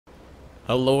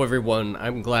Hello everyone,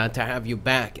 I'm glad to have you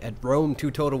back at Rome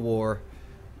 2 Total War.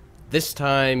 This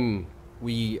time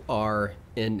we are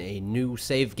in a new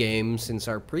save game since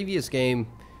our previous game,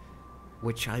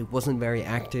 which I wasn't very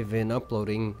active in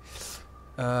uploading,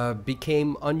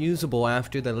 became unusable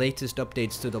after the latest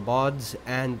updates to the mods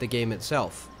and the game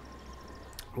itself,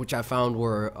 which I found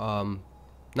were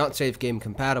not save game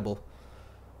compatible.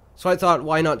 So I thought,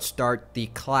 why not start the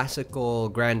classical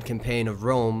grand campaign of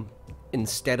Rome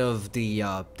instead of the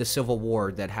Civil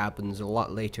War that happens a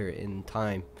lot later in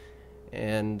time.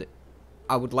 And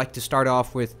I would like to start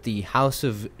off with the House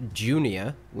of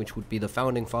Junia, which would be the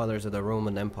founding fathers of the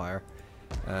Roman Empire.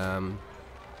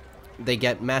 They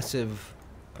get massive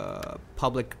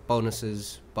public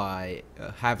bonuses by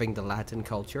having the Latin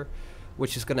culture,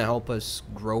 which is going to help us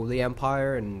grow the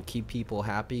empire and keep people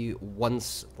happy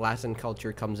once Latin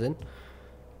culture comes in.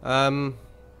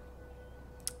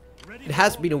 It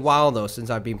has been a while though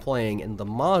since I've been playing, and the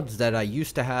mods that I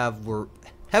used to have were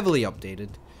heavily updated.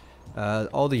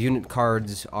 All the unit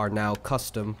cards are now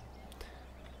custom.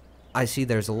 I see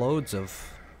there's loads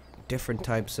of different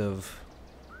types of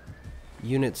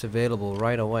units available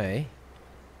right away.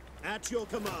 At your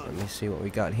command. Let me see what we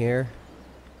got here.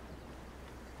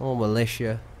 Oh,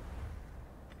 militia.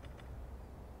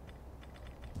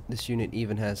 This unit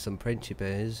even has some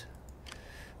principes.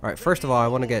 Alright, first of all, I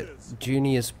want to get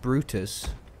Junius Brutus.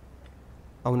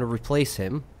 I want to replace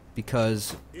him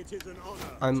because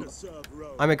I'm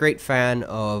a great fan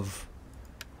of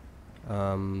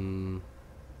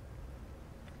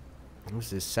what's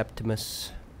this,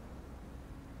 Septimus?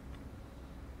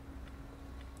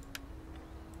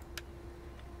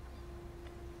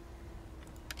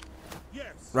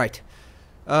 Yes. Right.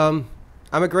 I'm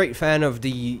a great fan of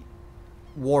the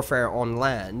warfare on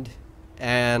land,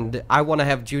 and I want to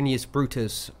have Junius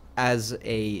Brutus as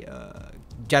a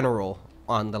general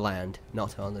on the land,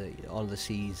 not on the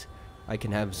seas. I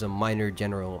can have some minor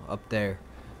general up there.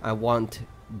 I want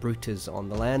Brutus on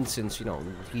the land since, you know,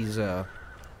 he's I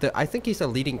think he's a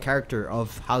leading character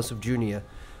of House of Junia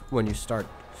when you start.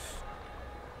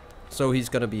 So he's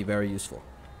gonna be very useful.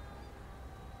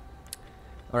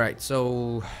 Alright,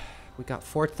 so we got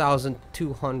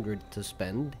 4,200 to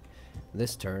spend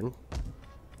this turn.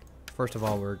 First of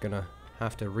all, we're gonna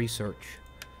have to research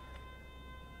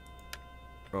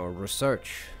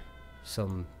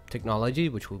some technology,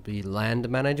 which will be land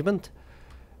management.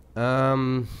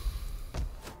 I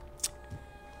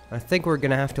think we're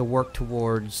gonna have to work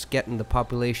towards getting the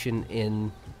population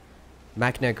in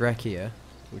Magna Graecia,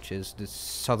 which is the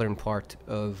southern part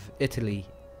of Italy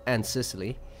and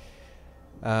Sicily.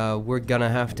 We're gonna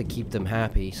have to keep them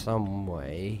happy some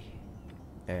way,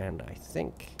 and I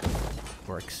think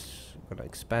we're gonna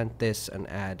expand this and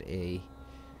add a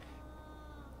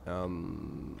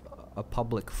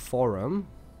public forum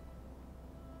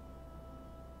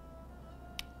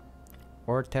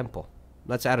or a temple.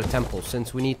 Let's add a temple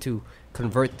since we need to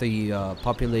convert the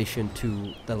population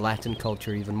to the Latin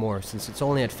culture even more, since it's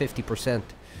only at 50%.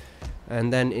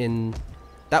 And then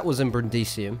that was in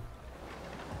Brundisium.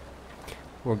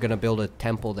 We're gonna build a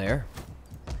temple there.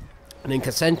 And in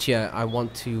Cassentia, I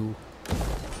want to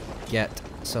get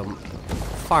some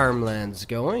farmlands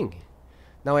going.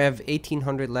 Now I have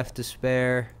 1,800 left to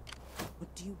spare.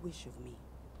 What do you wish of me?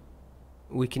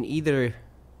 We can either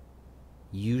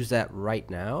use that right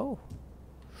now,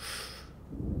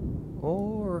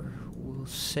 or we'll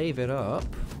save it up,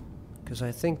 because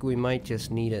I think we might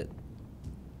just need it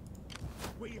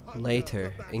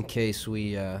later in case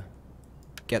we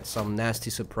get some nasty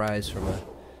surprise from a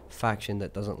faction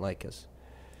that doesn't like us.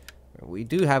 We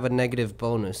do have a negative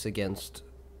bonus against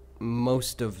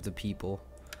most of the people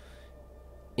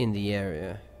in the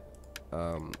area.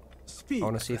 I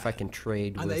want to see if I can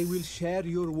trade with I will share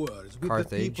your words with Carthage.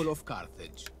 the people of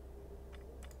Carthage.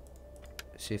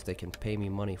 See if they can pay me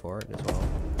money for it as well.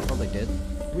 Oh, they did.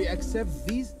 We accept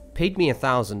these. Paid me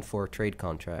 1,000 for a trade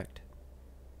contract.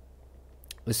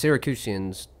 The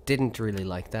Syracusans didn't really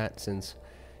like that since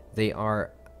they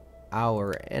are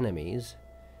our enemies.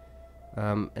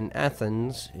 And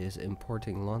Athens is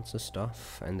importing lots of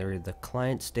stuff, and they're the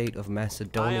client state of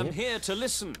Macedonia. I am here to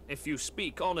listen if you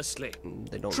speak honestly.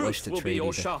 They don't Truth wish to will trade be your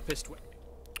either. sharpest way.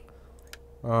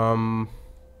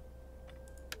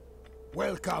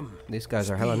 Welcome. These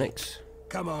guys are Hellenics.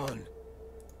 Come on.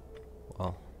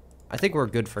 Well, I think we're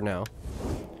good for now.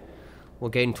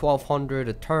 We'll gain 1,200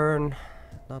 a turn.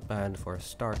 Not bad for a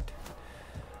start.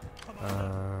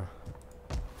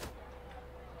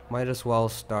 Might as well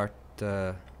start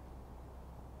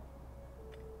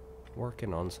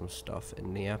working on some stuff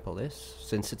in Neapolis,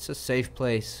 since it's a safe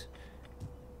place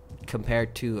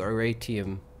compared to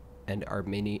Aratium and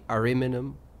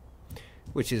Ariminum,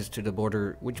 which is to the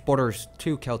border, which borders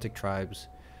two Celtic tribes,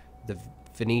 the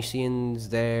Venetians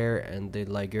there and the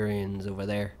Ligurians over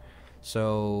there.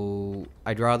 So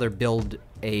I'd rather build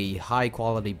a high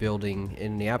quality building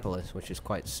in Neapolis, which is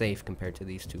quite safe compared to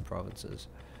these two provinces,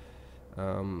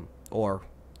 or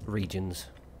regions.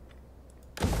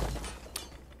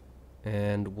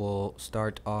 And we'll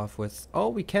start off with, oh,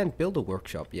 we can't build a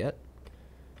workshop yet.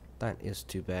 That is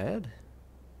too bad.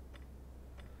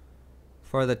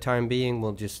 For the time being,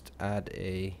 we'll just add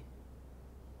a...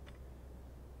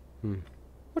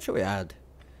 What should we add?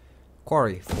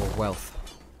 Quarry for wealth.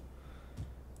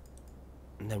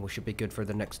 And then we should be good for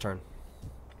the next turn.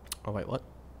 Oh wait, what?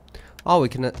 Oh,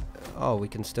 we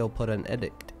can still put an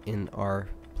edict in our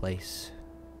place.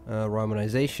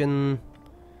 Romanization,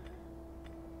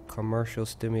 commercial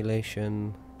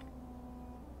stimulation.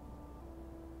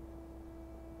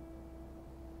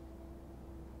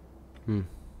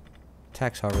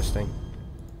 Tax harvesting.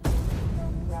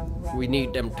 We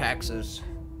need them taxes.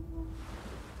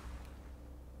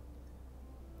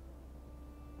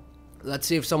 Let's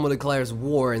see if someone declares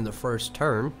war in the first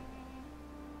turn.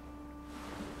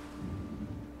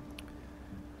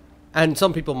 And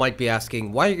some people might be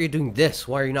asking, why are you doing this?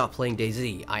 Why are you not playing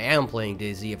DayZ? I am playing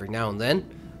DayZ every now and then,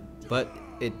 but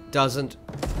it doesn't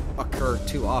occur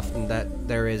too often that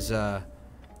there is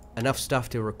enough stuff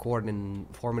to record and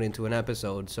form it into an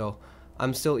episode. So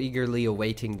I'm still eagerly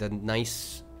awaiting the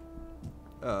nice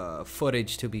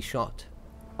footage to be shot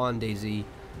on DayZ.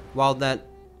 While that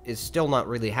is still not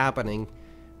really happening,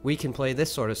 we can play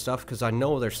this sort of stuff because I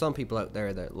know there's some people out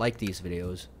there that like these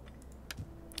videos,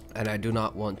 and I do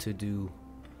not want to do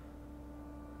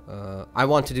I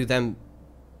want to do them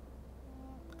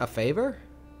a favor,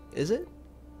 is it?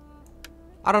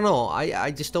 I don't know.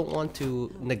 I just don't want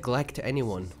to neglect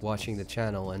anyone watching the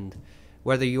channel, and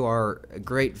whether you are a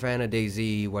great fan of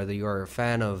DayZ, whether you are a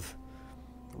fan of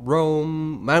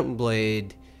Rome, Mount &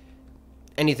 Blade,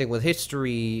 anything with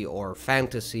history or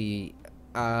fantasy,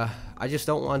 I just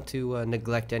don't want to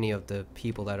neglect any of the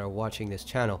people that are watching this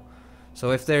channel.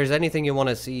 So if there's anything you want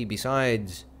to see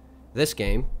besides this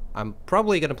game, I'm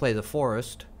probably going to play The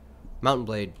Forest, Mount &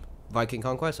 Blade, Viking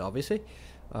Conquest, obviously.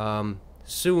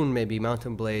 Soon maybe Mount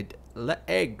 & Blade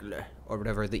L'Aigle, or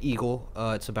whatever, the Eagle.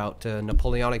 It's about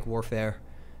Napoleonic warfare,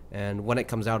 and when it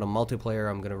comes out on multiplayer,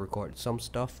 I'm going to record some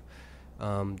stuff.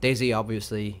 DayZ,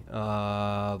 obviously.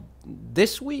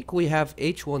 This week we have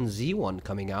H1Z1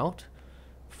 coming out.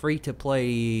 Free to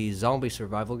play zombie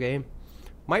survival game.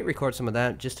 Might record some of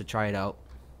that just to try it out.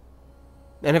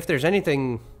 And if there's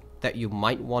anything that you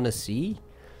might want to see,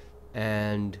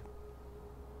 and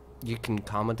you can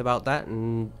comment about that,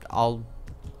 and I'll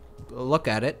look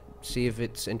at it, see if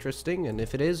it's interesting, and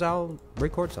if it is, I'll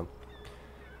record some.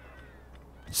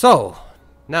 So,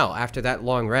 now, after that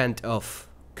long rant of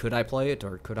could I play it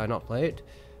or could I not play it,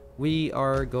 we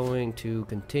are going to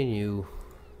continue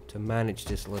to manage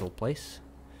this little place.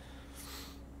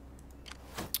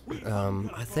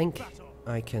 I think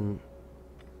I can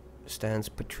stands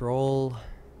patrol,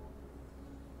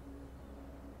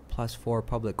 +4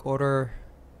 public order.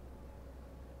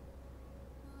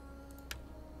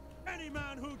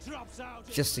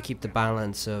 Just to keep the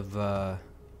balance of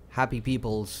happy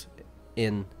peoples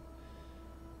in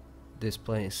this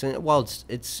place. Well,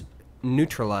 it's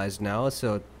neutralized now,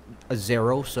 so a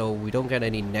 0, so we don't get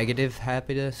any negative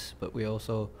happiness, but we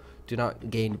also do not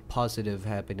gain positive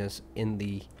happiness in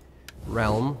the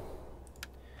realm.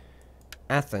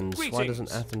 Athens. Greetings. Why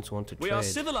doesn't Athens want to trade? We are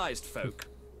civilized folk.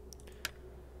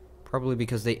 Probably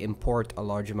because they import a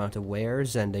large amount of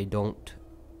wares and they don't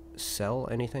sell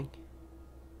anything.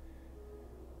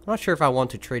 I'm not sure if I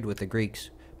want to trade with the Greeks.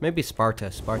 Maybe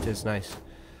Sparta. Sparta is nice.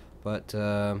 But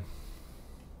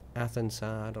Athens,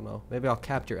 I don't know. Maybe I'll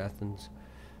capture Athens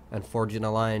and forge an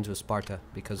alliance with Sparta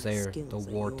because they're the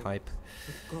war type.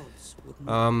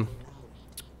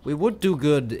 We would do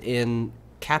good in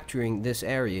capturing this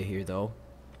area here, though,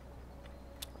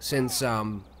 since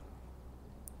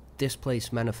this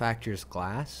place manufactures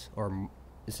glass, or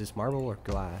is this marble or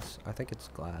glass? I think it's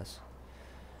glass.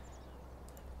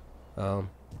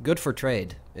 Good for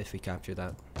trade if we capture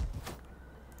that.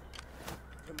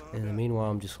 In the meanwhile,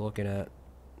 I'm just looking at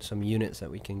some units that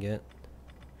we can get.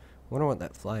 Wonder what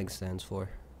that flag stands for.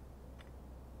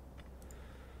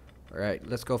 Alright,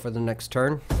 let's go for the next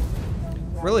turn.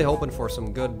 Really hoping for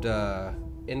some good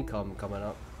income coming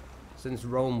up. Since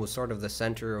Rome was sort of the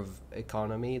center of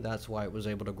economy, that's why it was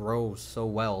able to grow so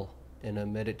well in a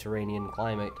Mediterranean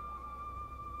climate.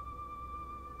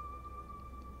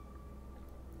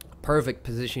 Perfect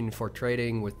position for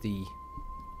trading with the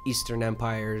Eastern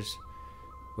empires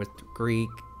with Greek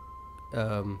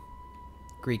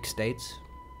states,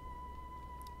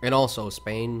 and also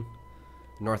Spain,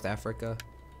 North Africa.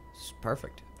 It's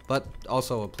perfect, but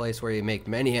also a place where you make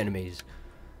many enemies,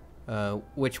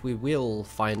 which we will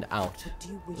find out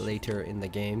later in the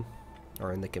game,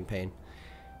 or in the campaign,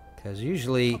 because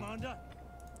usually Commander?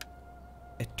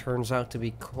 it turns out to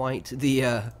be quite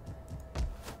the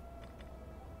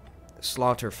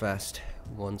slaughterfest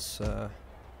once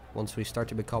we start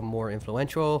to become more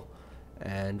influential,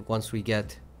 and once we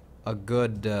get a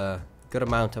good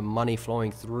amount of money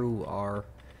flowing through our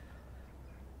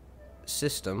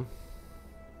system.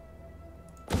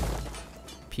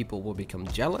 People will become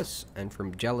jealous, and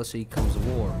from jealousy comes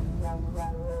war.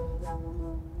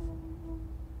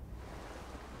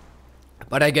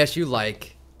 But I guess you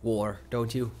like war,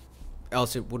 don't you?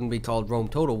 Else it wouldn't be called Rome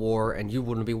Total War, and you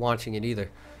wouldn't be watching it either.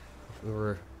 If we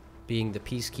were being the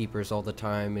peacekeepers all the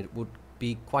time, it would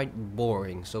be quite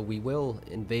boring. So we will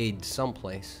invade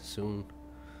someplace soon.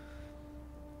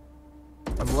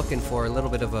 I'm looking for a little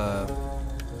bit of a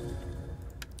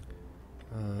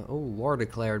war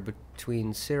declared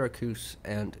between Syracuse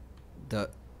and the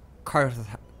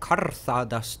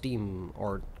Carthaginians,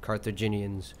 or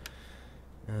Carthaginians.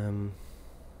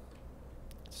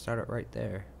 Start it right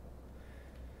there.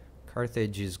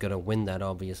 Carthage is gonna win that,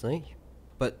 obviously,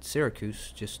 but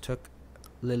Syracuse just took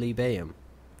Lilybaeum.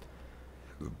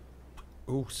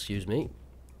 Oh, excuse me.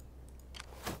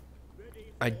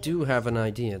 I do have an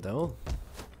idea, though.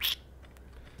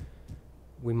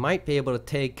 We might be able to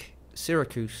take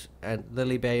Syracuse and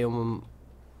Lilybaeum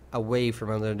away from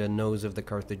under the nose of the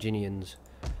Carthaginians.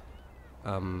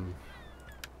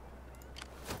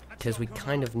 Because we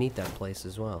kind of need that place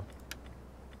as well.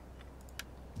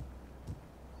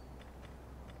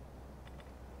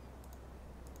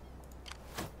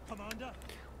 Commander?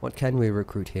 What can we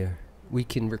recruit here? We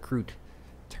can recruit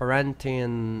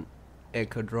Tarantian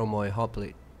Ecodromoi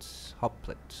hoplite,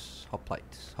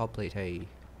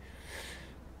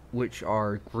 which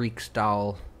are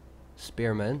Greek-style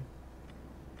spearmen,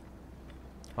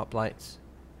 hoplites,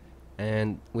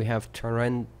 and we have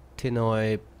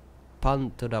Tarantinoi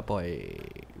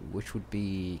Pantodapoi, which would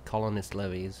be colonist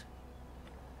levies,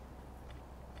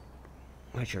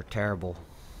 which are terrible.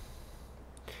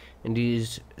 And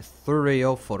these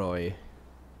Thuriophoroi,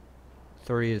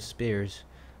 Thuria's spears,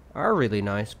 are really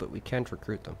nice, but we can't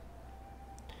recruit them.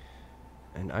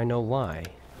 And I know why.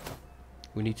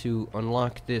 We need to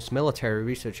unlock this military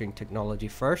researching technology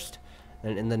first,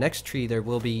 and in the next tree there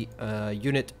will be a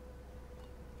unit,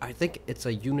 I think it's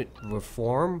a unit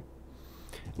reform,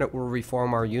 that will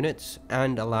reform our units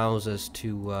and allows us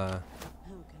to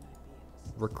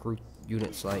recruit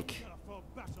units like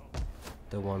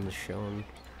the ones shown.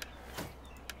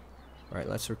 Alright,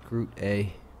 let's recruit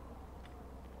a...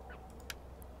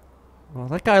 Well,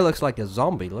 that guy looks like a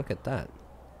zombie, look at that.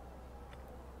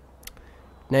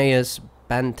 Gnaeus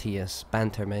Bantius,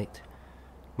 Bantermate.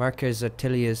 Marcus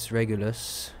Attilius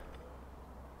Regulus.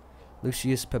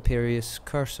 Lucius Papirius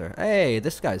Cursor. Hey,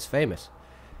 this guy's famous.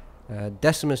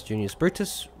 Decimus Junius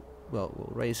Brutus. Well,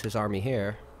 we'll raise his army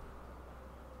here.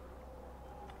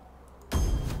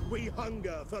 We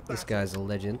hunger for This battle. guy's a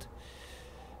legend.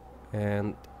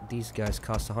 And these guys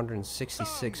cost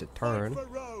 166 a turn. Fight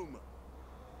for Rome.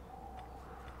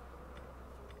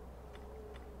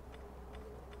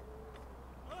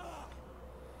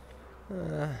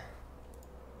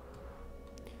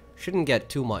 Shouldn't get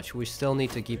too much. We still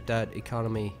need to keep that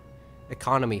economy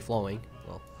flowing.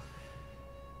 Well,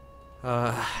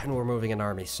 and we're moving an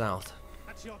army south.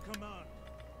 At your command.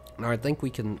 Now I think we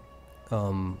can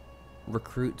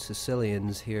recruit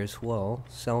Sicilians here as well.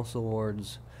 Sell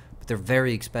swords, but they're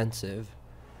very expensive.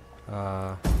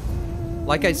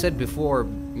 Like I said before,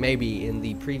 maybe in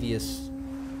the previous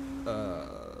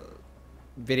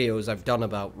videos I've done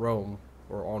about Rome,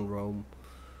 or on Rome,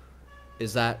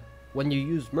 is that when you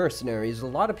use mercenaries, a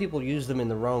lot of people use them in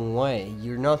the wrong way.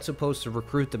 You're not supposed to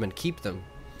recruit them and keep them.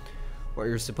 What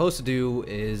you're supposed to do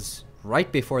is,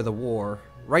 right before the war,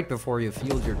 right before you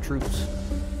field your troops,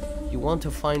 you want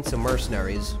to find some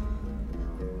mercenaries.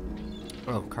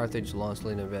 Oh, Carthage lost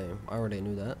Lilybaeum. I already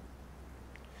knew that.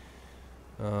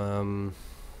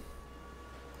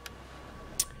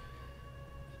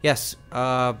 Yes,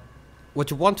 what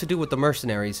you want to do with the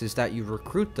mercenaries is that you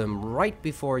recruit them right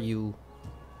before you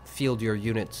field your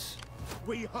units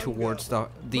We hunger towards for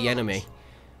the enemy.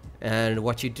 And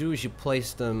what you do is you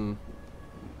place them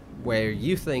where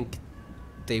you think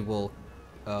they will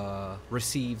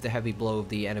receive the heavy blow of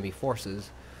the enemy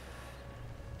forces.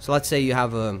 So let's say you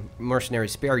have a mercenary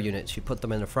spare units, you put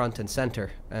them in the front and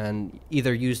center, and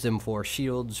either use them for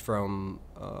shields from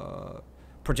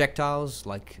projectiles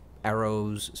like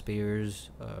arrows, spears,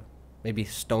 maybe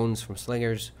stones from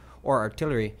slingers, or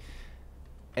artillery,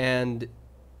 and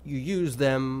you use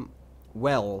them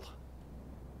well,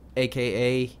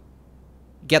 aka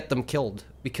get them killed,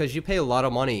 because you pay a lot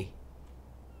of money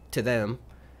to them,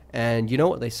 and you know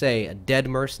what they say, a dead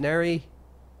mercenary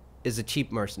is a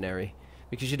cheap mercenary,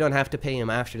 because you don't have to pay him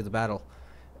after the battle.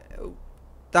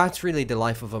 That's really the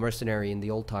life of a mercenary in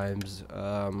the old times,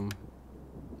 and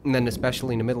then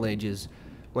especially in the Middle Ages,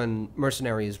 when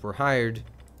mercenaries were hired,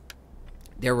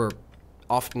 they were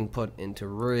often put into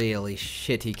really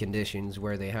shitty conditions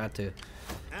where they had to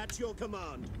At your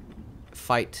command.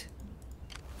 fight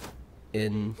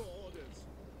in For orders.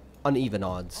 uneven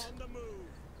odds. On the move.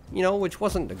 You know, which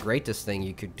wasn't the greatest thing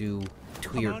you could do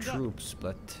to your Commander. troops,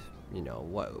 but, you know,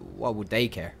 what would they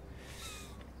care?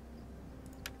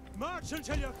 March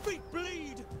until your feet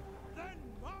bleed. Then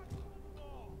march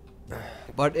more.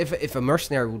 But if a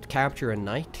mercenary would capture a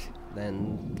knight,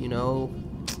 then, you know,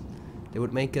 they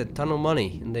would make a ton of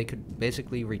money, and they could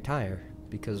basically retire,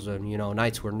 because, you know,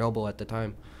 knights were noble at the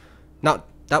time.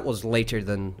 That was later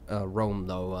than Rome,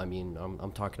 though. I mean,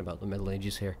 I'm talking about the Middle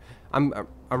Ages here. I'm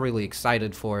really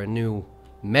excited for a new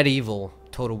medieval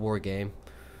Total War game.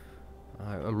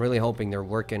 I'm really hoping they're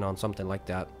working on something like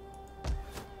that.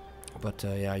 But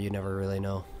yeah, you never really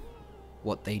know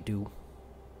what they do.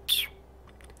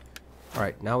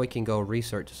 Alright, now we can go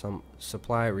research some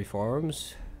supply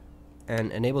reforms,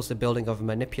 and enables the building of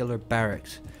manipular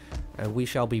barracks. And we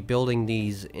shall be building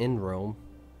these in Rome.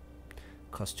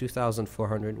 Cost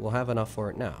 2,400. We'll have enough for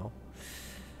it now.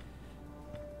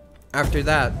 After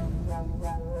that,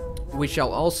 we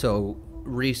shall also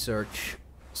research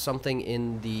something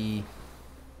in the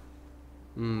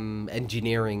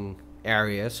engineering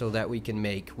area, so that we can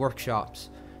make workshops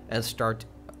and start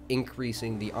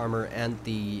increasing the armor and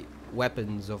the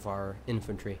weapons of our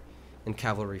infantry and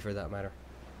cavalry, for that matter.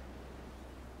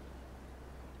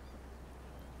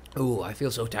 Ooh, I feel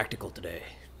so tactical today.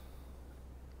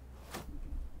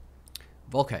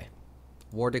 Okay,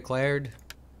 war declared.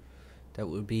 That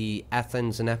would be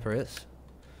Athens and Epirus,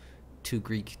 two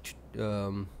Greek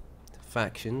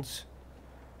factions,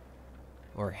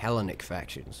 or Hellenic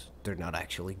factions. They're not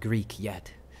actually Greek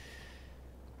yet,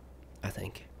 I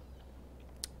think.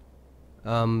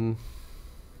 I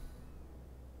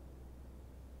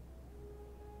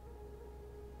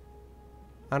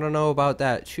don't know about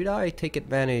that. Should I take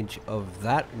advantage of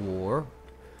that war?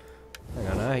 Hang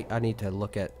on, I need to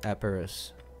look at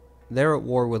Epirus. They're at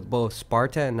war with both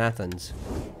Sparta and Athens.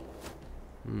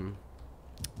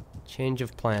 Change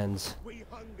of plans. We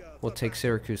hunger We'll for take battle.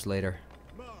 Syracuse later.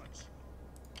 March.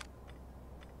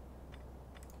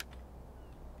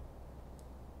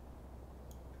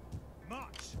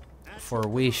 March. At For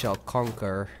your we command. shall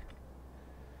conquer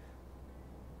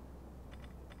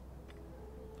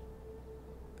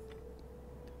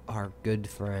our good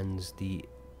friends, the...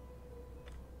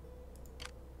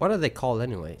 What are they called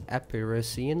anyway?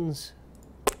 Epirusians?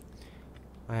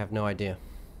 I have no idea.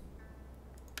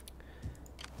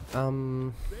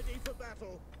 Ready for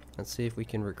battle. Let's see if we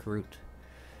can recruit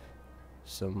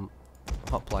some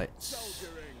hoplites.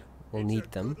 Soldiering. We'll It's a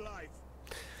need them. good life.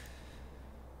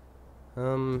 At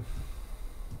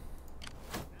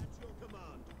your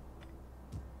command.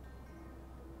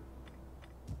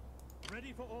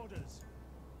 Ready for orders.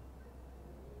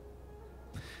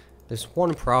 There's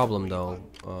one problem though.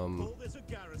 Call this a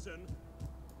garrison.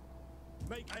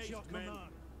 Make haste, your men.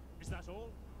 command. Is that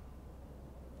all?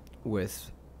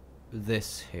 With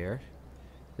this here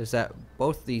is that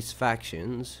both these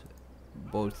factions,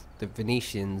 both the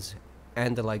Venetians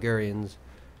and the Ligurians,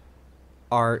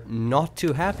 are not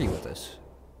too happy with us.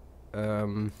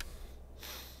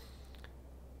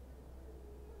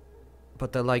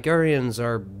 But the Ligurians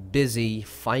are busy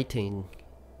fighting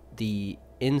the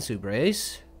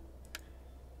Insubres,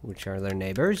 which are their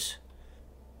neighbors.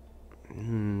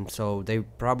 So they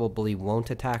probably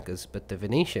won't attack us, but the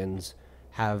Venetians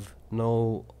have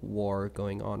no war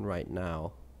going on right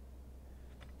now.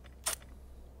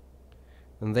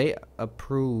 And they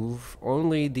approve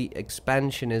only the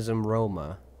expansionism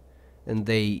Roma, and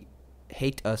they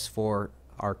hate us for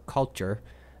our culture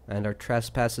and our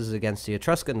trespasses against the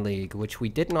Etruscan League, which we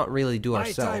did not really do My time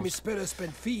ourselves. is better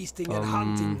spent feasting and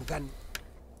hunting than...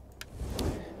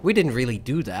 We didn't really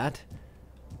do that,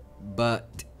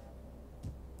 but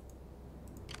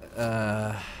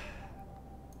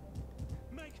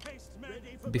Make haste, men.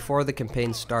 Ready for before the campaign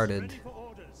battle. started, Ready for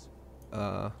orders.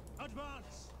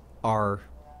 Advance. our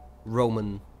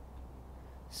Roman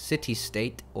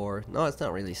city-state, or no, it's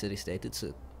not really city-state. It's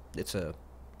a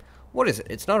What is it?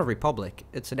 It's not a republic.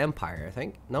 It's an empire, I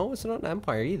think. No, it's not an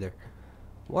empire either.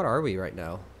 What are we right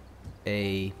now?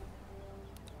 I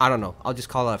don't know. I'll just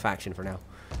call it a faction for now.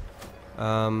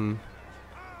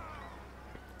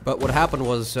 But what happened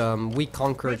was we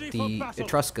conquered the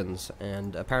Etruscans,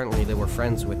 and apparently they were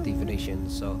friends with the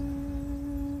Venetians, so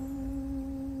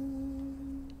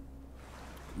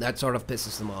that sort of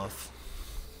pisses them off.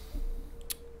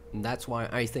 And that's why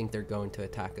I think they're going to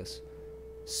attack us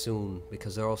soon,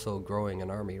 because they're also growing an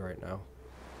army right now.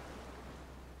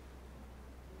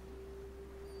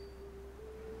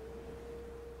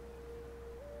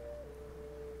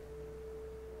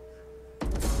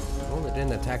 Well, they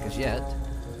didn't attack us yet.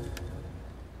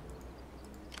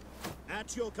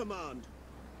 At your command.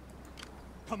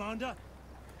 Commander,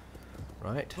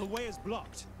 Right. the way is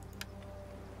blocked.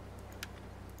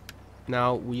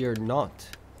 Now, we are not...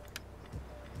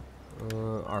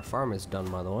 our farm is done,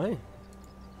 by the way.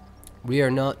 We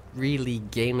are not really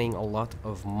gaining a lot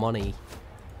of money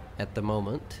at the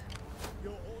moment.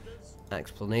 Your orders.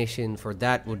 Explanation for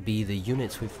that would be the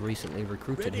units we've recently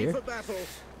recruited Ready here. for battle.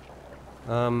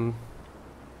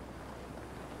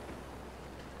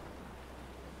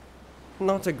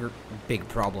 Not a big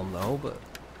problem though, but...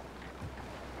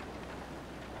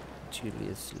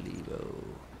 Julius Lebo,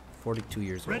 42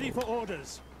 years Ready old. for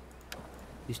orders.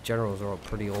 These generals are all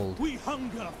pretty old. We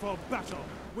hunger for battle.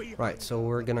 We Right, so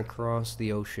we're gonna cross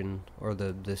the ocean, or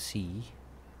the sea.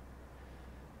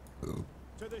 to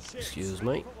the ships. Excuse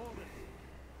Ready me. for orders.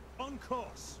 On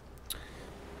course.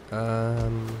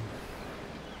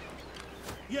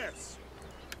 Yes.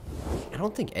 I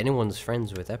don't think anyone's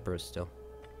friends with Epirus still.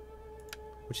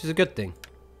 Which is a good thing.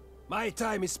 My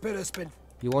time is better spent.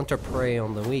 You want to prey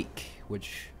on the weak,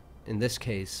 which in this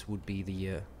case would be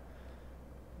the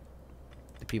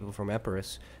people from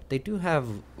Epirus. They do have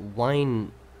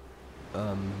wine.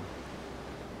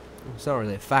 It's not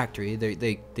really a factory.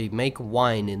 They make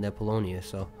wine in Apollonia,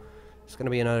 so it's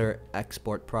gonna be another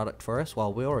export product for us.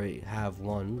 Well, we already have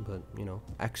one, but you know,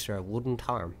 extra wouldn't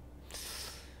harm.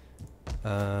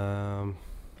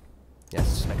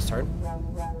 Yes, next turn.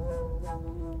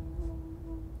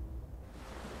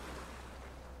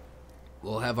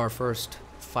 We'll have our first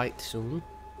fight soon.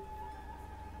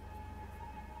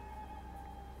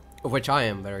 Of which I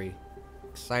am very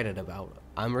excited about.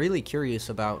 I'm really curious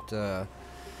about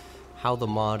how the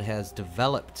mod has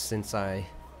developed since I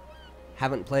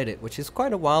haven't played it, which is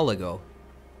quite a while ago.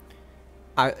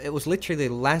 It was literally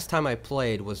the last time I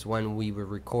played was when we were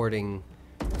recording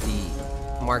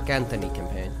the Mark Antony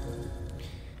campaign.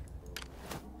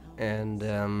 And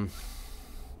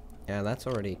yeah, that's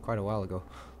already quite a while ago.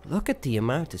 Look at the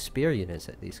amount of spear units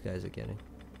that these guys are getting.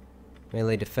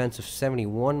 Melee defense of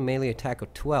 71, melee attack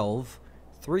of 12,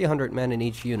 300 men in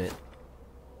each unit.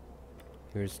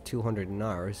 Here's 200 in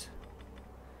ours.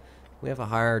 We have a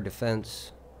higher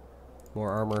defense,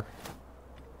 more armor,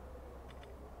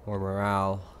 more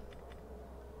morale,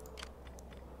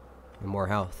 and more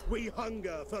health. We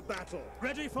hunger for battle.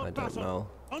 Ready for I battle. don't know.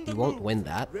 On the You won't move. win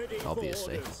that, Ready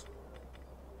obviously. for orders.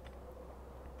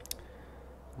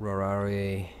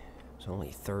 Rorari is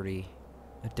only 30.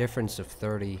 A difference of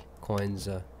 30 coins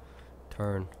a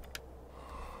turn.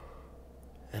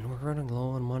 And we're running low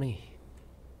on money.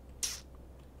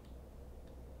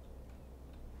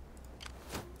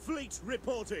 Fleet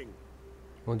reporting.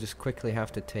 We'll just quickly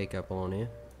have to take Apollonia.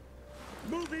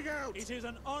 Moving out. It is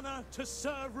an honor to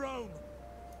serve Rome.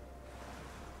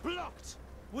 Blocked.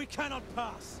 We cannot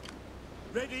pass.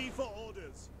 Ready for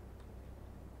orders.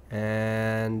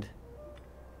 And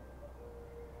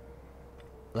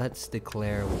let's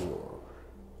declare war.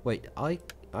 Wait, I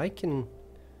can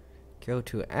go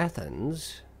to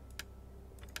Athens.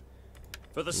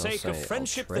 For the No, sake say, of I'll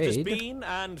friendship that has trade. been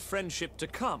and friendship to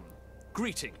come,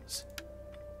 greetings.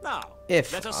 Now,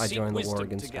 If let us I seek join the war wisdom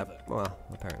against together. well,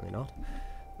 apparently not.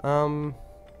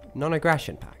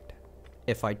 Non-aggression pact.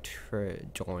 If I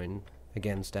join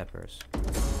against Epirus.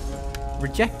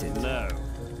 Rejected. No.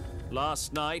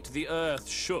 Last night the earth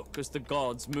shook as the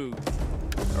gods moved.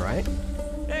 Alright.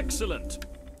 Excellent.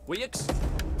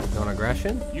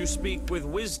 Non-aggression. You speak with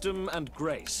wisdom and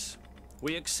grace.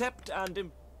 We accept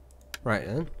and Right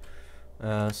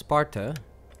then. Sparta.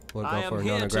 We'll I go am for a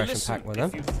here to non-aggression listen pact with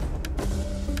if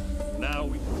them. Now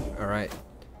we Alright.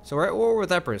 So we're at war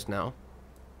with Epirus now.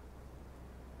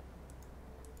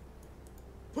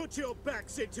 Put your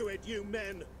backs into it, you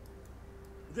men.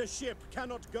 The ship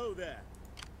cannot go there.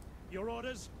 Your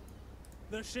orders?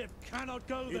 The ship cannot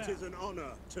go there. It is an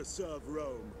honor to serve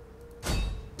Rome.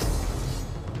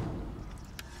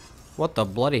 What the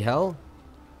bloody hell?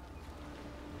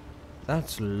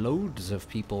 That's loads of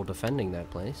people defending that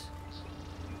place.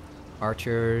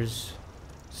 Archers,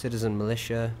 citizen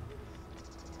militia.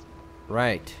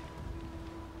 Right.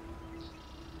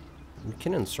 We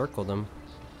can encircle them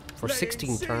for Laying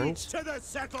 16 siege turns. to the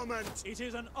settlement. It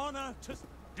is an honor to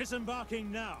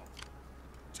disembarking now.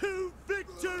 To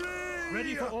victory.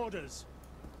 Ready for orders.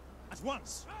 At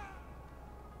once.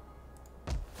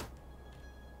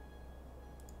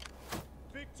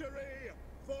 Victory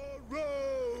for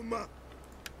Rome.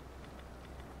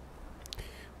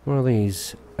 What are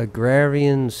these?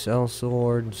 Agrarians, sell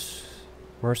swords,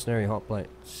 mercenary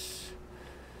hoplites,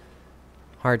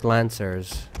 hard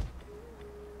lancers.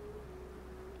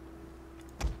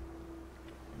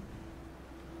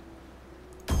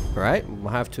 Right, we'll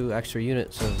have 2 extra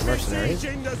units of mercenaries.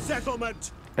 Besieging the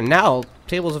settlement. And now,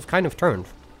 tables have kind of turned.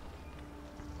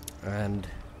 And...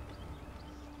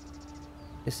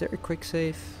 is there a quick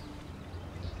save?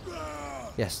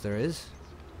 Yes, there is.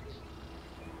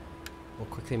 We'll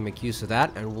quickly make use of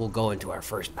that, and we'll go into our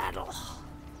first battle.